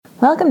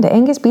Welcome to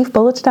Angus Beef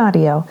Bulletin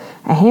Audio,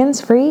 a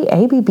hands-free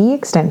ABB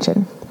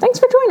extension. Thanks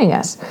for joining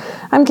us.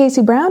 I'm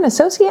Casey Brown,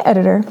 Associate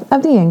Editor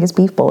of the Angus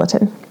Beef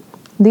Bulletin.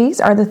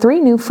 These are the 3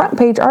 new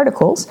front-page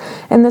articles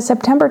in the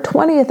September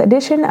 20th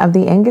edition of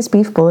the Angus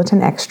Beef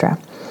Bulletin Extra.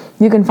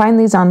 You can find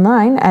these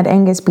online at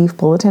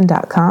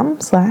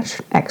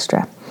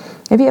angusbeefbulletin.com/extra.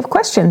 If you have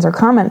questions or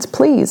comments,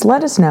 please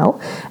let us know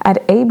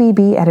at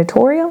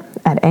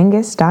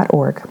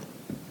abbeditorial@angus.org.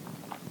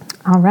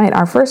 All right,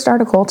 our first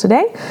article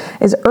today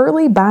is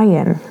Early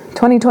Buy-In.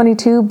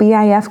 2022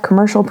 BIF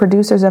Commercial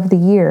Producers of the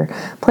Year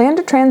plan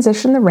to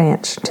transition the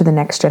ranch to the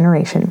next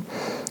generation.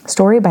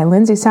 Story by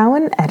Lindsay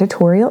Sowen,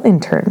 editorial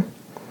intern.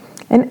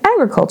 In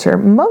agriculture,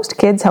 most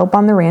kids help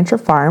on the ranch or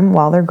farm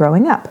while they're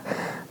growing up.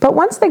 But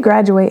once they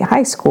graduate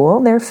high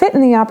school, their fit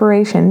in the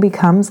operation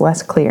becomes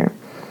less clear.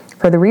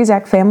 For the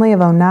Rizak family of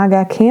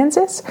Onaga,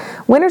 Kansas,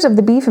 winners of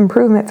the Beef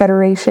Improvement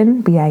Federation,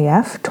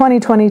 BIF,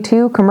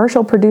 2022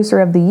 Commercial Producer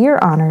of the Year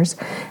honors,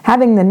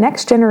 having the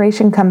next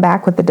generation come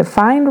back with a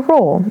defined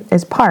role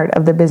is part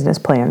of the business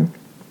plan.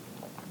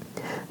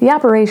 The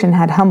operation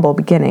had humble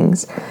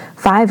beginnings: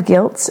 5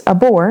 gilts, a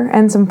boar,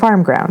 and some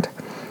farm ground.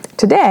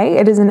 Today,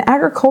 it is an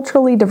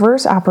agriculturally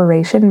diverse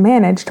operation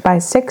managed by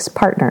 6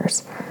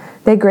 partners.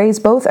 They graze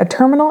both a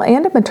terminal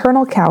and a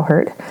maternal cow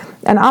herd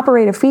and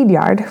operate a feed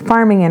yard,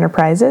 farming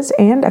enterprises,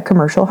 and a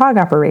commercial hog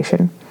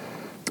operation.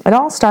 It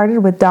all started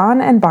with Don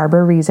and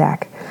Barbara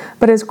Rizak,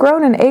 but has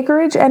grown in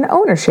acreage and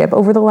ownership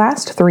over the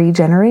last 3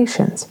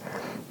 generations.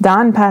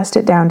 Don passed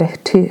it down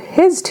to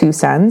his 2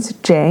 sons,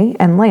 Jay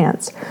and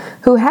Lance,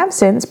 who have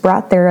since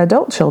brought their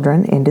adult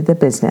children into the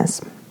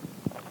business.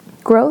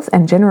 Growth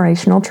and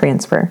generational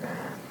transfer.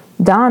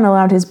 Don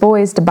allowed his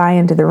boys to buy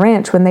into the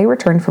ranch when they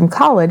returned from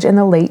college in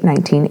the late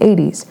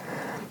 1980s.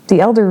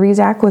 The elder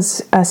Rizak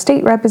was a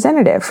state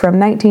representative from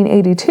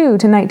 1982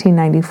 to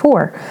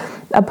 1994,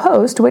 a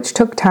post which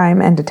took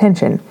time and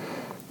attention.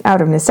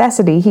 Out of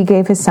necessity, he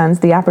gave his sons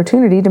the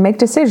opportunity to make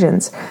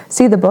decisions,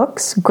 see the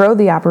books, grow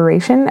the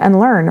operation, and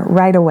learn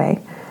right away.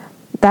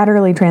 That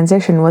early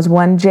transition was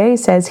one Jay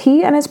says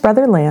he and his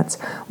brother Lance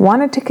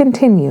wanted to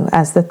continue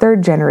as the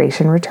 3rd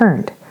generation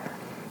returned.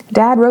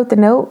 Dad wrote the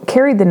note,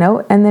 carried the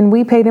note, and then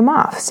we paid him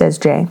off, says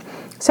Jay.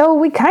 So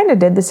we kind of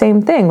did the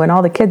same thing when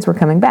all the kids were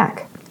coming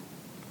back.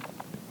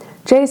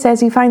 Jay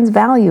says he finds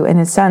value in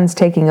his sons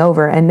taking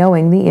over and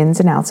knowing the ins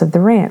and outs of the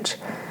ranch.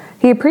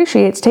 He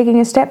appreciates taking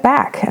a step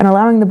back and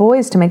allowing the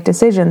boys to make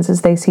decisions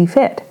as they see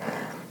fit.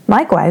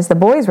 Likewise, the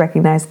boys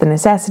recognize the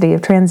necessity of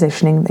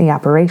transitioning the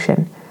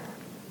operation.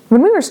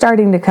 When we were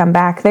starting to come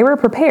back, they were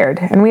prepared,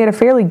 and we had a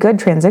fairly good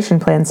transition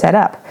plan set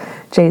up,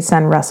 Jay's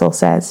son Russell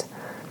says.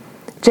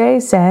 Jay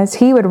says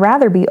he would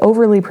rather be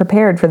overly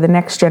prepared for the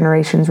next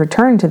generation's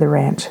return to the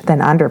ranch than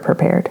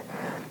underprepared.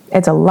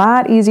 It's a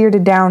lot easier to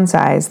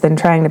downsize than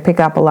trying to pick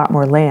up a lot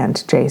more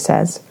land, Jay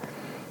says.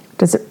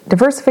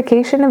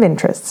 Diversification of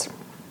interests.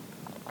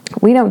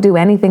 We don't do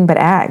anything but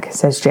ag,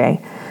 says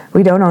Jay.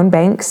 We don't own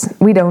banks.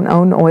 We don't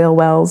own oil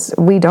wells.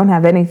 We don't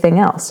have anything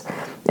else.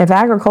 If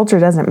agriculture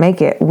doesn't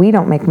make it, we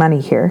don't make money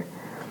here.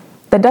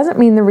 That doesn't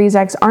mean the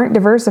Rizaks aren't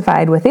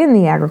diversified within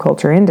the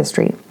agriculture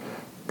industry.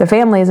 The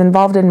family is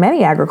involved in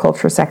many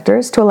agriculture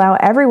sectors to allow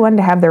everyone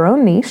to have their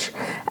own niche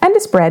and to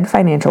spread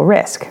financial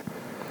risk.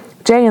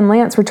 Jay and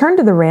Lance returned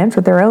to the ranch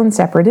with their own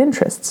separate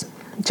interests.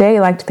 Jay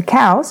liked the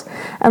cows,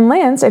 and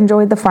Lance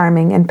enjoyed the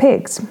farming and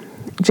pigs.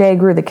 Jay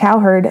grew the cow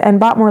herd and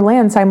bought more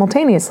land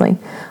simultaneously,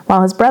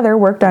 while his brother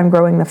worked on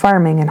growing the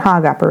farming and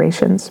hog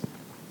operations.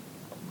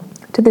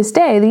 To this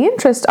day, the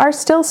interests are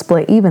still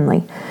split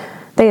evenly.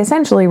 They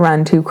essentially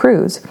run 2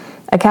 crews,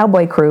 a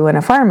cowboy crew and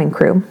a farming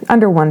crew,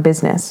 under one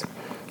business.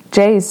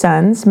 Jay's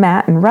sons,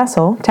 Matt and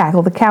Russell,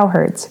 tackle the cow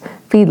herds,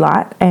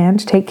 feedlot, and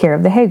take care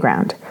of the hay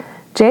ground.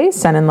 Jay's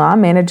son-in-law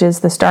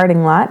manages the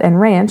starting lot and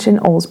ranch in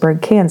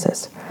Oldsburg,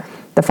 Kansas.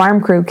 The farm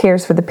crew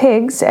cares for the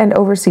pigs and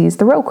oversees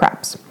the row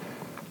crops.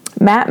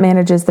 Matt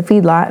manages the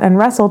feedlot and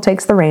Russell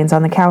takes the reins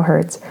on the cow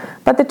herds,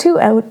 but the 2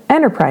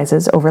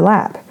 enterprises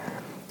overlap.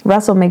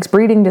 Russell makes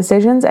breeding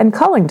decisions and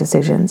culling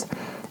decisions,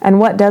 and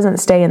what doesn't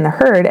stay in the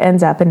herd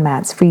ends up in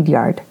Matt's feed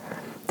yard.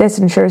 This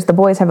ensures the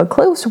boys have a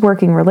close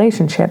working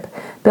relationship,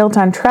 built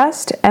on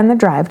trust and the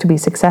drive to be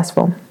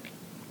successful.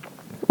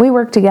 We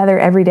work together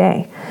every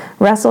day.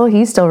 Russell,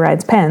 he still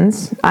rides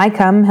pens. I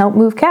come help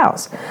move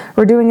cows.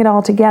 We're doing it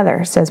all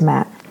together, says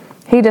Matt.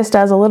 He just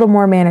does a little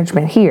more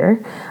management here.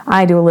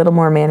 I do a little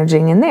more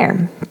managing in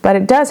there. But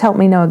it does help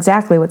me know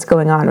exactly what's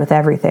going on with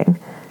everything.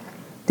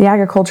 The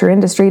agriculture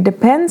industry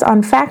depends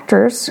on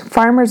factors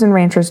farmers and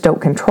ranchers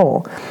don't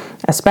control,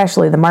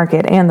 especially the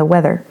market and the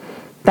weather.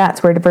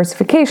 That's where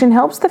diversification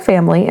helps the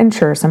family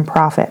ensure some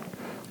profit.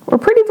 We're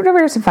pretty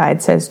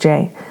diversified, says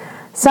Jay.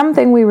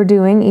 Something we were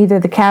doing, either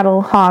the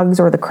cattle, hogs,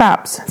 or the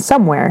crops,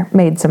 somewhere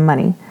made some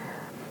money.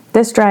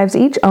 This drives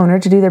each owner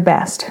to do their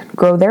best,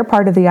 grow their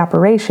part of the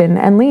operation,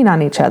 and lean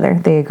on each other,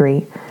 they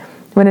agree.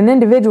 When an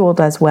individual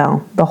does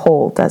well, the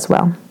whole does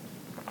well.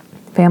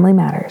 Family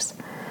matters.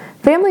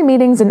 Family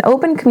meetings and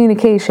open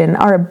communication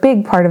are a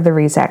big part of the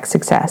Rizak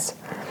success.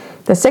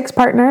 The 6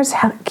 partners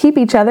keep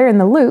each other in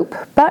the loop,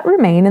 but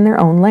remain in their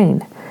own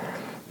lane.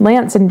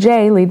 Lance and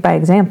Jay lead by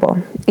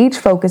example, each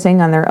focusing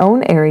on their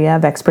own area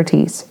of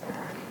expertise.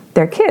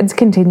 Their kids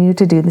continue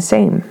to do the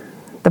same.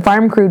 The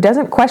farm crew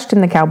doesn't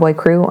question the cowboy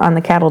crew on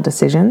the cattle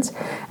decisions,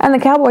 and the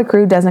cowboy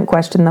crew doesn't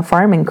question the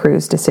farming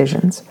crew's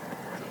decisions.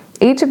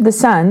 Each of the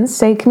sons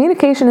say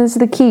communication is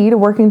the key to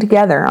working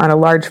together on a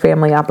large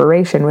family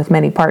operation with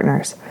many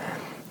partners.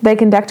 They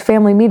conduct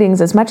family meetings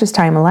as much as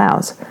time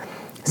allows.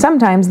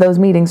 Sometimes those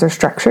meetings are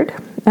structured,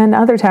 and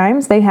other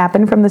times they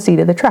happen from the seat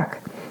of the truck.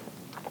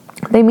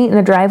 They meet in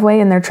the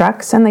driveway in their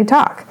trucks and they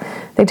talk.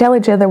 They tell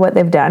each other what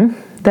they've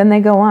done, then they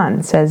go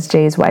on, says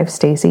Jay's wife,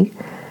 Stacy.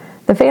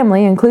 The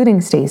family, including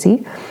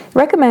Stacy,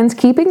 recommends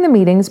keeping the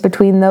meetings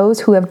between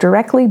those who have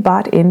directly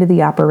bought into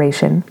the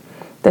operation.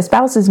 The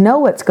spouses know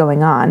what's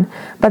going on,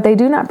 but they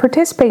do not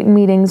participate in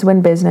meetings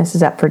when business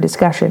is up for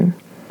discussion.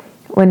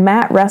 When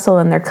Matt, Russell,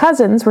 and their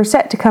cousins were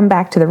set to come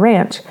back to the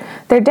ranch,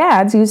 their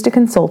dads used a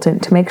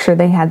consultant to make sure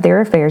they had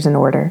their affairs in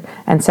order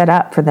and set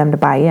up for them to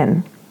buy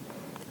in.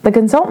 The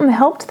consultant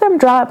helped them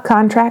draw up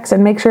contracts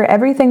and make sure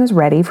everything is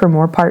ready for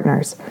more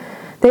partners.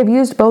 They've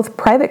used both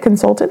private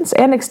consultants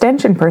and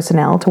extension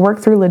personnel to work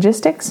through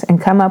logistics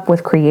and come up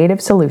with creative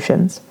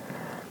solutions.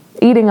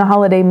 Eating a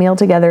holiday meal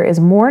together is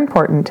more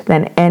important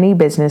than any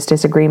business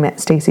disagreement,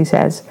 Stacy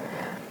says.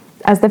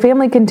 As the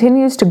family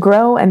continues to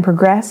grow and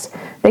progress,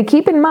 they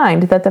keep in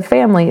mind that the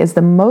family is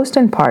the most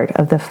important part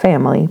of the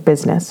family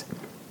business.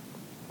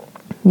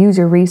 Use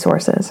your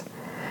resources.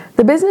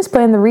 The business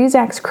plan the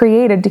Rezaks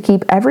created to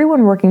keep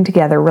everyone working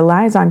together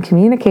relies on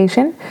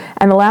communication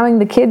and allowing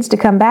the kids to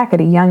come back at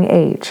a young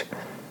age.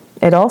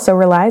 It also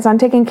relies on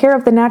taking care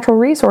of the natural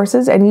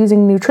resources and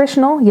using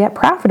nutritional yet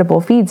profitable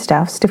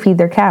feedstuffs to feed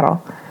their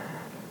cattle.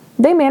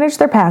 They manage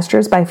their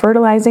pastures by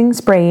fertilizing,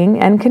 spraying,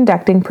 and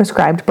conducting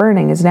prescribed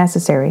burning as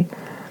necessary.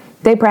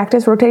 They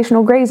practice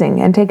rotational grazing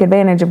and take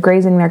advantage of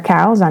grazing their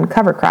cows on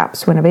cover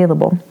crops when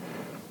available.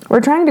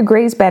 We're trying to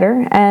graze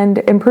better and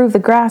improve the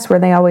grass where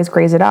they always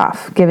graze it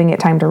off, giving it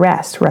time to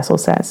rest, Russell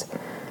says.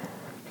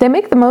 They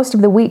make the most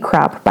of the wheat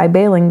crop by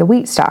baling the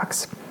wheat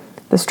stalks.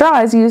 The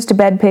straw is used to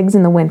bed pigs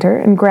in the winter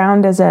and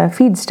ground as a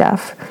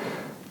feedstuff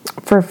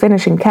for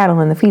finishing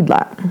cattle in the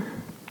feedlot.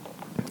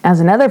 As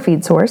another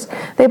feed source,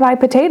 they buy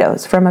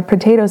potatoes from a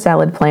potato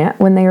salad plant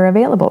when they are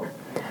available.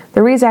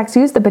 The Rezaks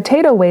use the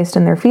potato waste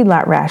in their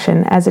feedlot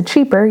ration as a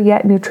cheaper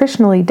yet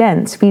nutritionally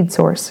dense feed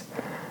source.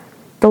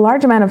 The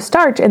large amount of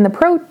starch in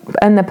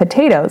the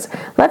potatoes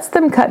lets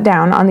them cut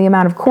down on the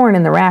amount of corn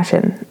in the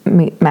ration,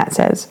 Matt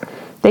says.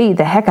 They eat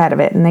the heck out of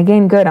it and they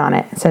gain good on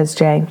it, says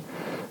Jay.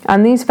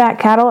 On these fat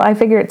cattle, I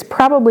figure it's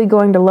probably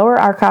going to lower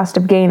our cost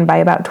of gain by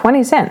about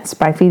 20 cents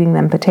by feeding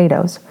them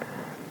potatoes.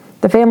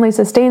 The family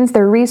sustains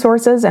their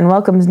resources and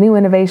welcomes new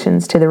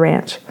innovations to the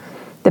ranch.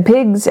 The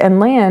pigs and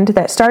land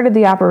that started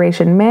the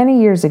operation many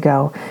years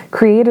ago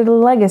created a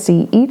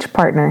legacy each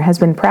partner has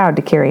been proud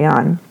to carry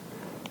on.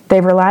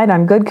 They've relied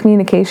on good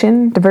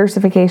communication,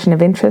 diversification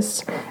of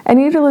interests,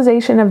 and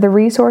utilization of the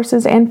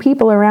resources and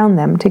people around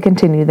them to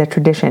continue the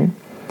tradition.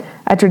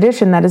 A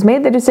tradition that has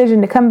made the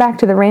decision to come back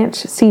to the ranch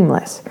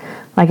seamless,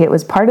 like it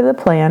was part of the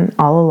plan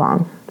all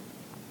along.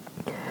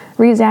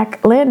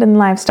 Rezak Land and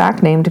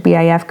Livestock named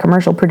BIF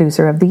Commercial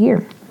Producer of the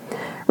Year.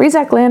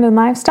 Rezak Land and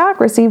Livestock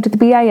received the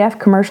BIF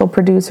Commercial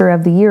Producer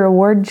of the Year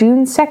award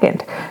June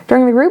 2nd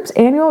during the group's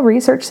annual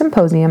research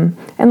symposium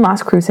in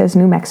Las Cruces,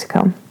 New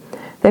Mexico.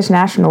 This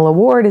national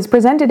award is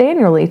presented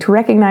annually to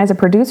recognize a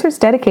producer's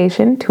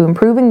dedication to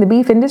improving the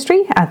beef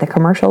industry at the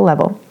commercial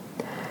level.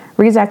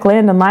 Rezak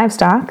Land and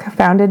Livestock,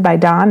 founded by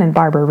Don and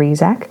Barbara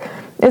Rezak,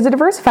 is a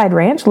diversified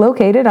ranch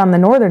located on the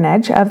northern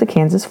edge of the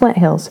Kansas Flint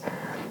Hills.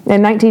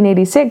 In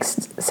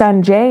 1986,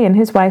 son Jay and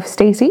his wife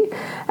Stacy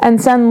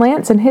and son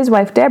Lance and his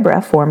wife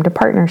Deborah formed a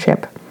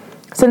partnership.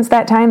 Since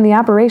that time, the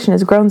operation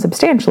has grown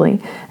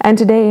substantially and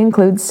today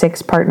includes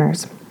 6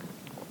 partners.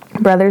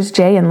 Brothers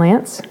Jay and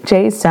Lance,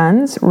 Jay's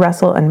sons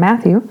Russell and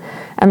Matthew,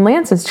 and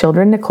Lance's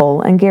children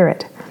Nicole and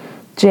Garrett.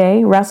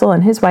 Jay, Russell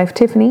and his wife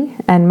Tiffany,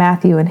 and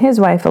Matthew and his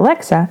wife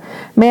Alexa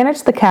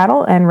manage the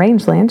cattle and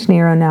rangeland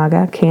near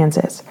Onaga,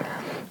 Kansas.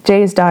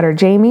 Jay's daughter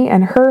Jamie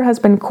and her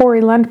husband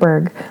Corey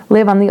Lundberg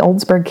live on the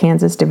Oldsburg,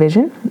 Kansas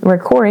division, where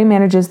Corey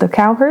manages the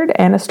cow herd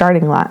and a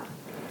starting lot.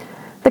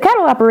 The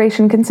cattle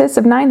operation consists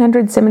of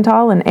 900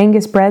 Simmental and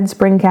Angus bred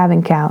spring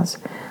calving cows.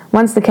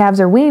 Once the calves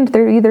are weaned,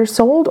 they're either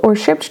sold or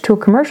shipped to a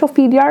commercial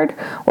feed yard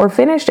or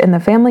finished in the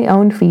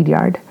family-owned feed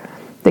yard.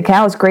 The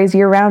cows graze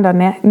year-round on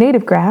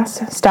native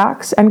grass,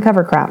 stalks, and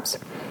cover crops.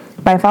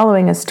 By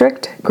following a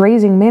strict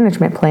grazing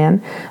management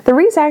plan, the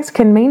Rezaks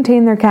can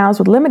maintain their cows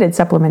with limited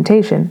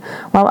supplementation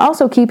while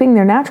also keeping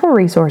their natural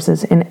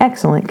resources in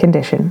excellent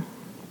condition.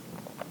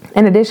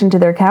 In addition to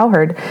their cow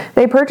herd,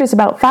 they purchase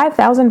about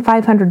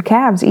 5,500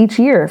 calves each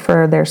year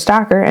for their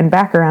stocker and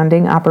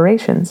back-arounding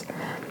operations.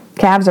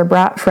 Calves are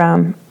bought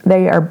from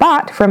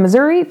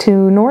Missouri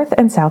to North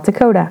and South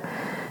Dakota.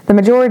 The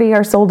majority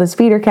are sold as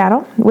feeder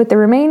cattle, with the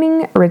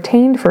remaining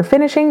retained for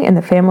finishing in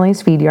the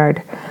family's feed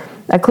yard.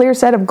 A clear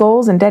set of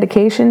goals and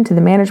dedication to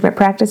the management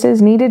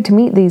practices needed to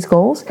meet these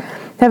goals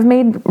have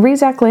made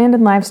Rezac Land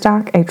and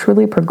Livestock a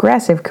truly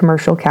progressive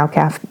commercial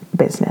cow-calf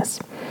business.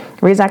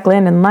 Rezac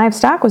Land and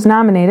Livestock was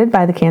nominated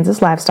by the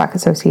Kansas Livestock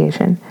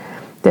Association.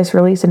 This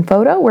release and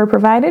photo were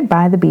provided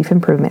by the Beef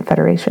Improvement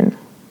Federation.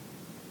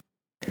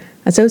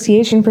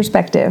 Association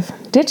Perspective.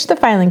 Ditch the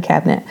Filing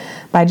Cabinet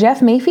by Jeff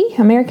Maffey,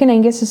 American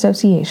Angus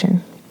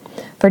Association.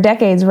 For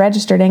decades,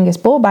 registered Angus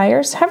bull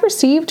buyers have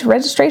received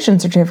registration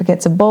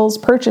certificates of bulls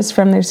purchased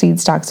from their seed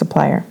stock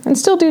supplier, and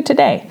still do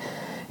today.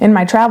 In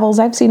my travels,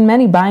 I've seen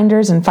many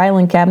binders and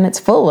filing cabinets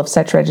full of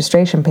such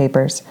registration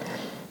papers.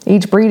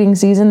 Each breeding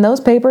season, those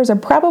papers are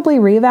probably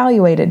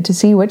reevaluated to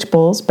see which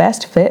bulls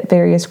best fit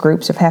various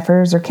groups of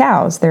heifers or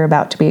cows they're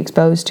about to be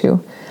exposed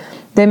to.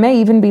 They may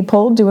even be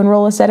pulled to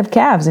enroll a set of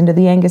calves into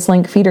the Angus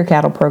Link feeder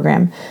cattle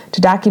program to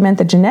document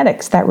the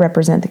genetics that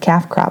represent the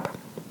calf crop.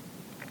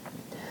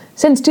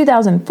 Since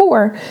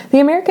 2004, the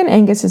American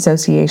Angus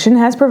Association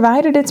has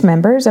provided its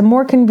members a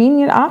more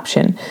convenient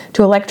option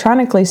to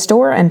electronically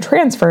store and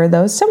transfer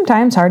those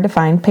sometimes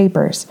hard-to-find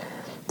papers.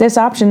 This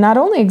option not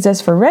only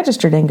exists for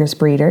registered Angus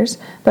breeders,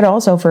 but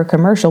also for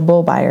commercial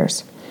bull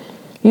buyers.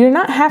 You do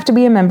not have to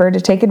be a member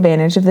to take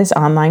advantage of this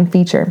online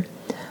feature.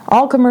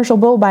 All commercial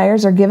bull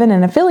buyers are given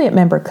an affiliate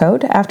member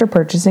code after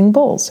purchasing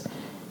bulls.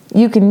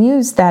 You can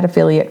use that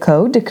affiliate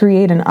code to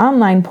create an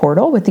online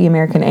portal with the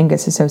American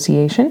Angus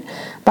Association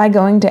by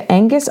going to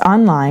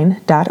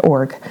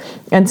angusonline.org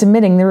and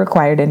submitting the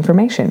required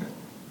information.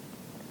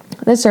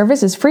 This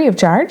service is free of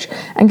charge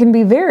and can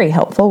be very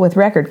helpful with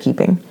record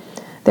keeping.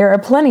 There are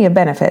plenty of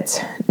benefits.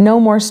 No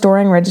more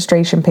storing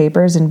registration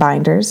papers in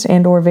binders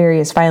and or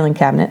various filing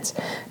cabinets,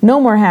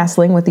 no more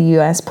hassling with the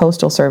U.S.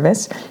 Postal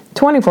Service,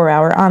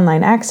 24-hour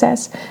online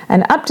access,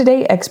 and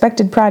up-to-date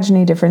expected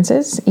progeny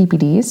differences,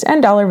 EPDs,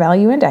 and dollar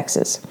value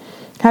indexes.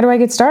 How do I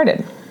get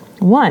started?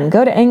 1.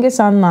 Go to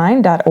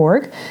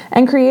angusonline.org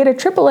and create a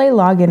AAA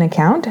login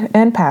account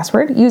and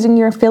password using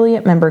your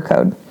affiliate member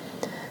code.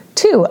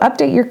 2.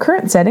 Update your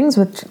current settings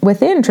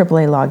within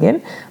AAA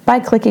Login by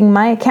clicking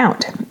My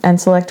Account and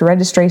select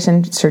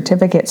Registration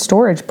Certificate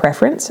Storage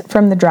Preference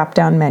from the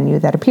drop-down menu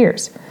that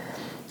appears.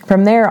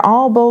 From there,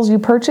 all bulls you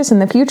purchase in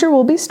the future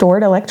will be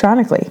stored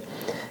electronically.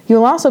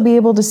 You'll also be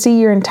able to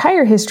see your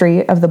entire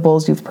history of the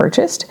bulls you've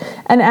purchased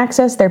and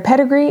access their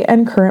pedigree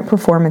and current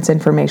performance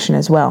information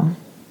as well.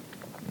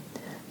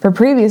 For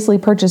previously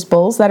purchased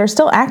bulls that are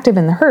still active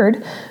in the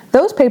herd,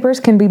 those papers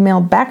can be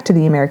mailed back to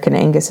the American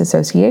Angus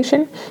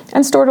Association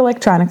and stored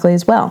electronically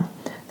as well.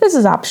 This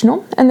is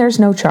optional, and there's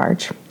no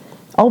charge.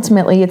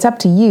 Ultimately, it's up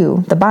to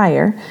you, the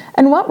buyer,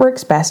 and what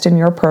works best in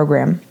your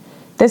program.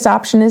 This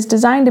option is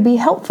designed to be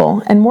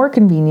helpful and more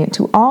convenient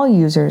to all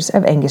users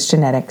of Angus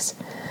genetics.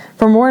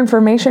 For more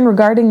information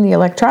regarding the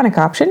electronic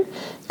option,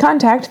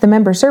 contact the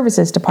Member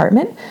Services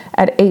Department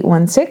at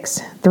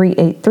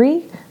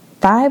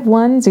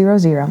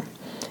 816-383-5100.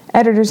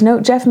 Editor's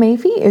note, Jeff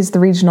Maffey is the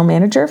regional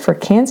manager for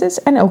Kansas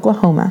and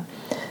Oklahoma.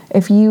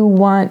 If you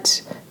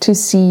want to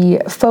see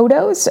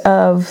photos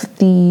of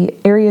the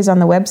areas on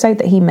the website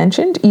that he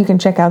mentioned, you can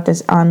check out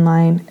this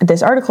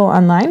article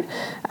online.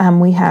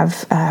 We have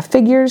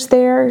figures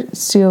there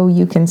so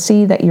you can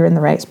see that you're in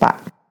the right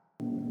spot.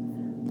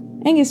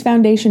 Angus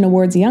Foundation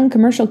awards Young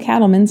Commercial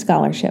Cattlemen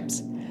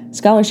scholarships.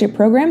 Scholarship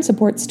program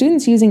supports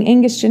students using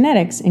Angus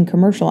genetics in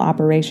commercial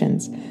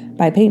operations.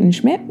 By Peyton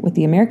Schmidt with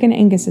the American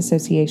Angus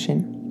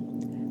Association.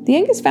 The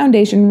Angus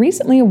Foundation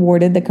recently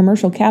awarded the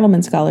Commercial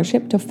Cattleman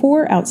Scholarship to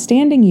 4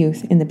 outstanding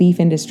youth in the beef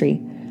industry.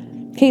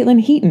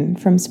 Caitlin Heaton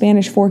from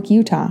Spanish Fork,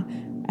 Utah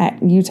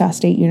at Utah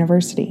State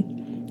University.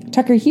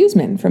 Tucker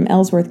Huseman from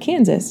Ellsworth,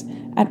 Kansas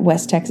at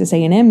West Texas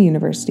A&M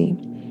University.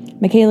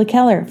 Michaela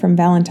Keller from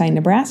Valentine,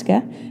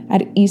 Nebraska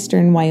at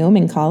Eastern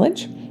Wyoming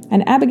College.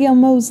 And Abigail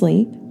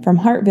Mosley from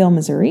Hartville,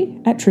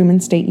 Missouri at Truman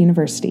State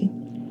University.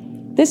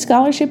 This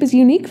scholarship is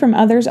unique from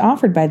others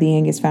offered by the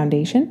Angus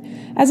Foundation,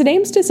 as it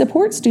aims to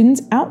support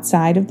students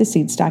outside of the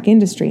seed stock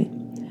industry.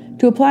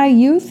 To apply,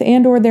 youth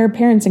and or their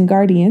parents and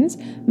guardians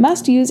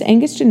must use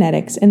Angus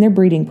genetics in their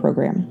breeding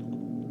program.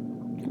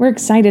 We're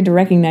excited to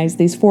recognize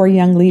these 4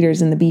 young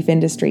leaders in the beef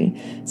industry,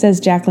 says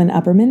Jacqueline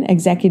Upperman,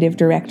 Executive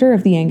Director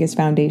of the Angus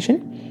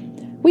Foundation.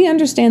 We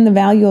understand the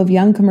value of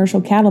young commercial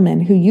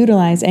cattlemen who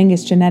utilize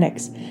Angus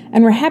genetics,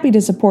 and we're happy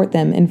to support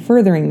them in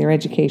furthering their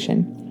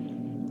education.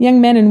 Young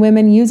men and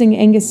women using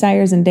Angus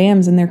sires and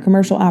dams in their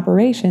commercial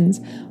operations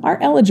are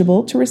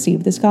eligible to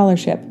receive the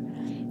scholarship.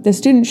 The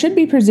student should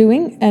be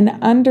pursuing an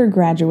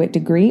undergraduate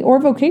degree or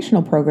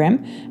vocational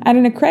program at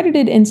an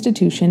accredited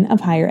institution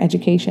of higher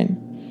education.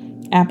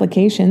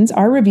 Applications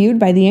are reviewed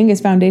by the Angus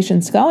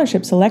Foundation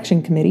Scholarship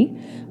Selection Committee,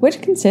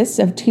 which consists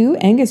of 2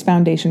 Angus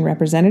Foundation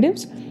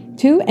representatives,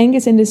 2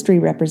 Angus industry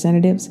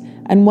representatives,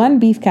 and 1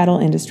 beef cattle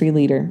industry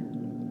leader.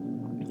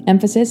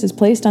 Emphasis is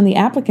placed on the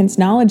applicant's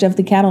knowledge of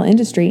the cattle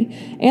industry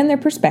and their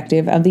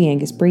perspective of the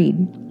Angus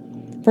breed.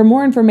 For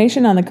more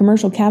information on the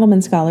Commercial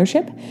Cattleman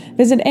Scholarship,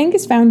 visit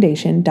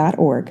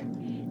angusfoundation.org.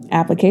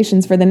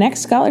 Applications for the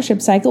next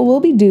scholarship cycle will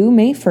be due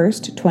May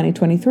 1st,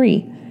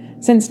 2023.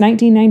 Since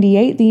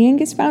 1998, the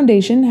Angus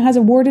Foundation has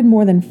awarded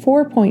more than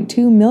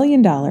 $4.2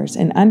 million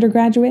in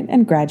undergraduate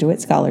and graduate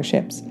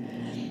scholarships.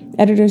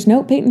 Editor's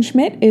note: Peyton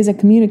Schmidt is a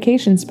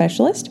communications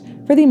specialist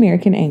for the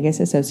American Angus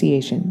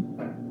Association.